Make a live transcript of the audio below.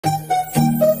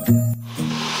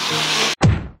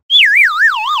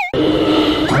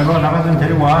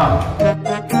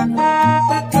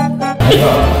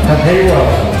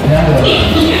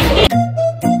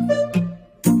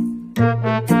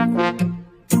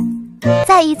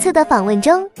在一次的访问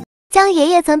中，姜爷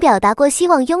爷曾表达过希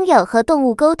望拥有和动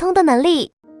物沟通的能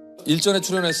力。 일전에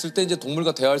출연했을 때 이제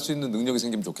동물과 대화할 수 있는 능력이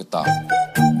생기면 좋겠다.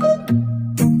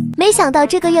 没想到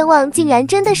这个愿望竟然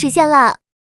真的实现了，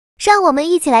让我们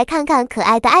一起来看看可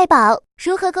爱的爱宝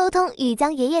如何沟通与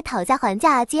姜爷爷讨价还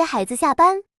价接孩子下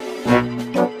班。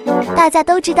大家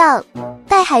都知道，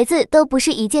带孩子都不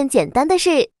是一件简单的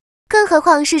事，更何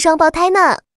况是双胞胎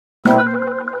呢。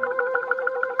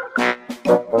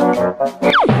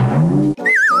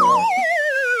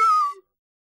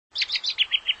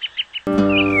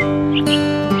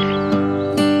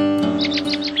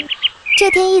 这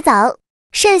天一早，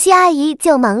盛熙阿姨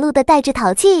就忙碌地带着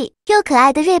淘气又可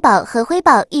爱的瑞宝和辉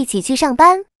宝一起去上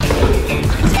班。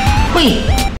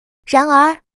然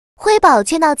而，辉宝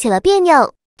却闹起了别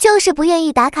扭，就是不愿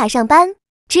意打卡上班，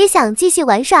只想继续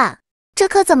玩耍。这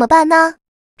可怎么办呢？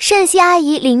盛熙阿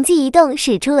姨灵机一动，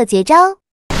使出了绝招。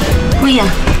辉呀，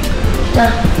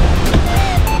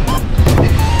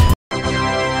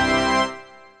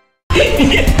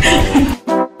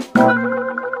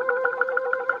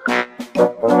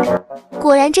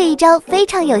果然这一招非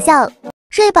常有效，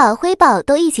瑞宝、辉宝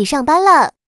都一起上班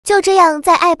了。就这样，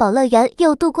在爱宝乐园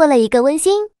又度过了一个温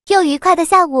馨又愉快的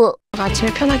下午。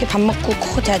아침에 편하게 밥 먹고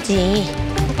코 자지.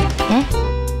 응?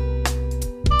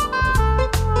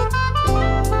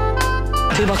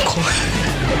 대박 코.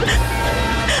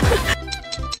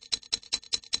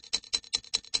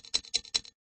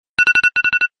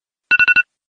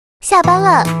 下班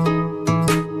了。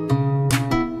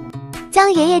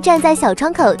 姜爷爷站在小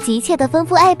窗口，急切地吩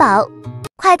咐爱宝：“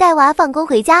快带娃放工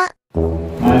回家。”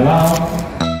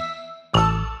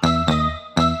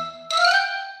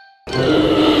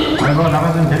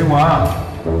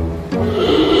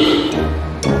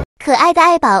可爱的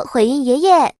爱宝回应爷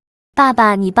爷：“爸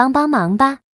爸，你帮帮忙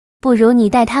吧，不如你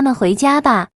带他们回家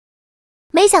吧。”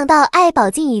没想到爱宝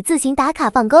竟以自行打卡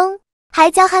放工，还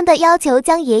娇憨地要求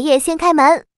姜爷爷先开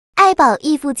门。爱宝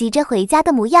一副急着回家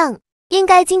的模样。 应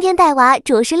该今天带娃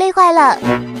着实累坏了。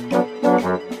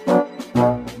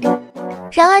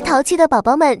然而淘气的宝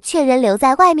宝们却仍留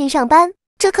在外面上班，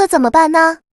这可怎么办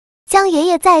呢？姜爷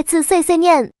爷再次碎碎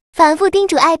念，反复叮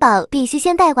嘱爱宝必须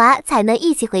先带娃才能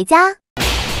一起回家。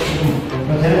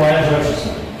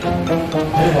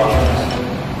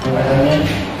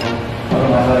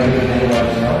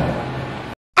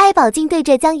爱宝竟对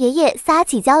着姜爷爷撒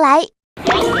起娇来：“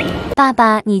爸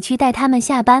爸，你去带他们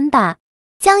下班吧。”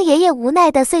 姜爷爷无奈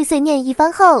的碎碎念一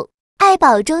番后，爱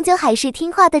宝终究还是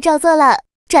听话的照做了，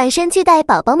转身去带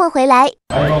宝宝们回来。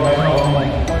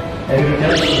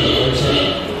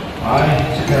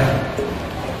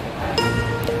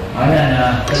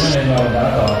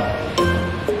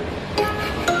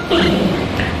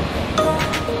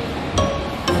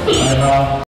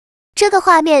这个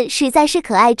画面实在是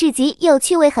可爱至极，又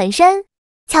趣味横生。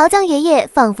乔姜爷爷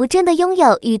仿佛真的拥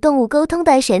有与动物沟通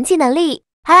的神奇能力。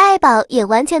 而爱宝也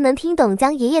完全能听懂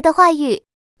姜爷爷的话语，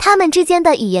他们之间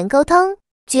的语言沟通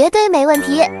绝对没问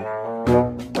题。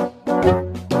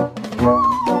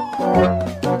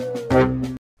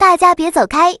大家别走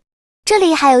开，这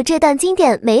里还有这段经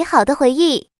典美好的回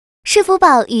忆，是福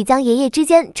宝与姜爷爷之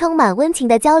间充满温情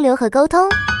的交流和沟通。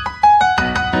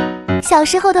小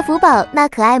时候的福宝那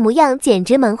可爱模样简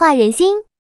直萌化人心，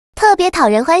特别讨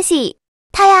人欢喜。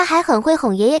他呀还很会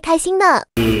哄爷爷开心呢。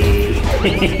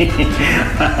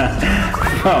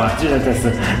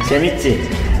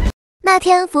 那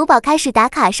天福宝开始打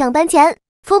卡上班前，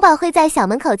福宝会在小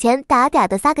门口前打嗲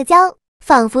的撒个娇，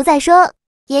仿佛在说：“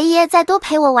爷爷再多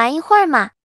陪我玩一会儿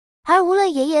嘛。”而无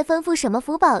论爷爷吩咐什么，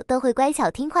福宝都会乖巧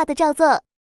听话的照做。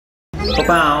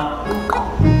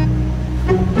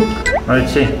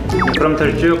옳지.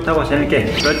 미끄럼틀 쭉 타고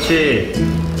재밌게. 그렇지.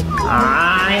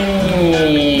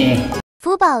 아이.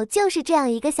 福宝就是这样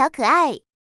一个小可爱。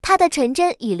 他的纯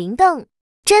真与灵动，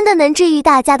真的能治愈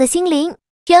大家的心灵。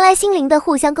原来心灵的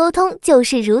互相沟通就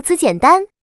是如此简单。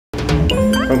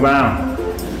Fubao,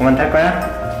 그만 탈 거야?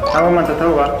 한 번만 더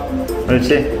타고 가.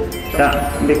 그렇지.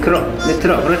 자, 밑으로,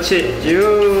 그렇지.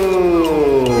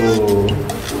 쭉.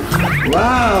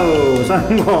 와우,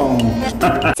 성공.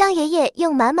 姜爷爷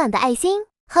用满满的爱心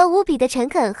和无比的诚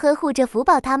恳呵护着福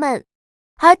宝他们，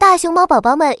而大熊猫宝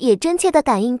宝们也真切地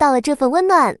感应到了这份温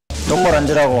暖。 똑바로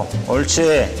앉으라고.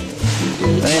 옳지.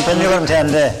 선생님 편집하면 돼, 안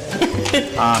돼?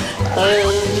 아.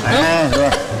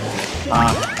 좋아.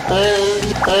 아.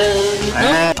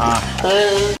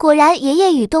 아. 果然，爷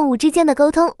爷与动物之间的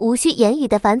沟通无需言语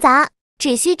的繁杂，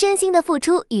只需真心的付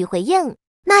出与回应，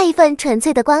那一份纯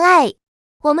粹的关爱。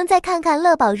我们再看看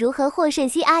乐宝如何和盛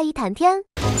熙阿姨谈天。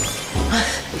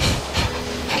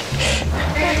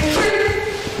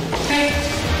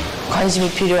 관심이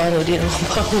필요한 우리를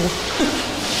보고.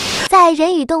 在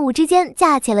人与动物之间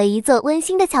架起了一座温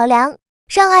馨的桥梁，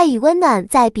让爱与温暖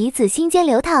在彼此心间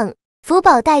流淌。福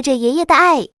宝带着爷爷的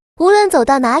爱，无论走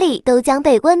到哪里都将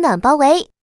被温暖包围，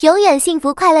永远幸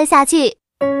福快乐下去。